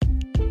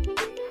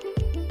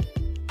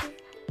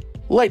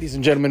Ladies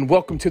and gentlemen,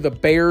 welcome to the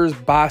Bears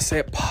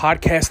Bicep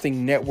Podcasting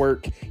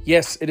Network.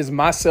 Yes, it is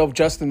myself,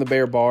 Justin the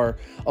Bear Bar,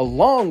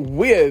 along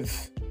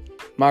with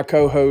my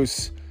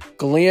co-host,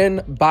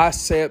 Glenn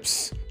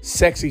Biceps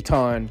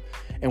Sexyton,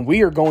 and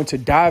we are going to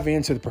dive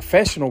into the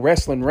professional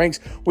wrestling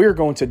ranks. We are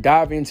going to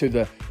dive into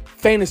the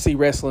fantasy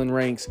wrestling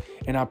ranks,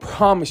 and I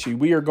promise you,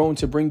 we are going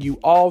to bring you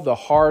all the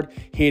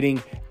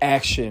hard-hitting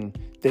action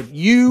that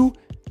you,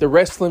 the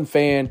wrestling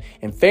fan,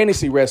 and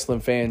fantasy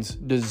wrestling fans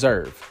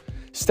deserve.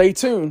 Stay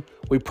tuned.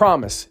 We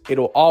promise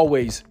it'll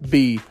always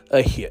be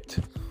a hit.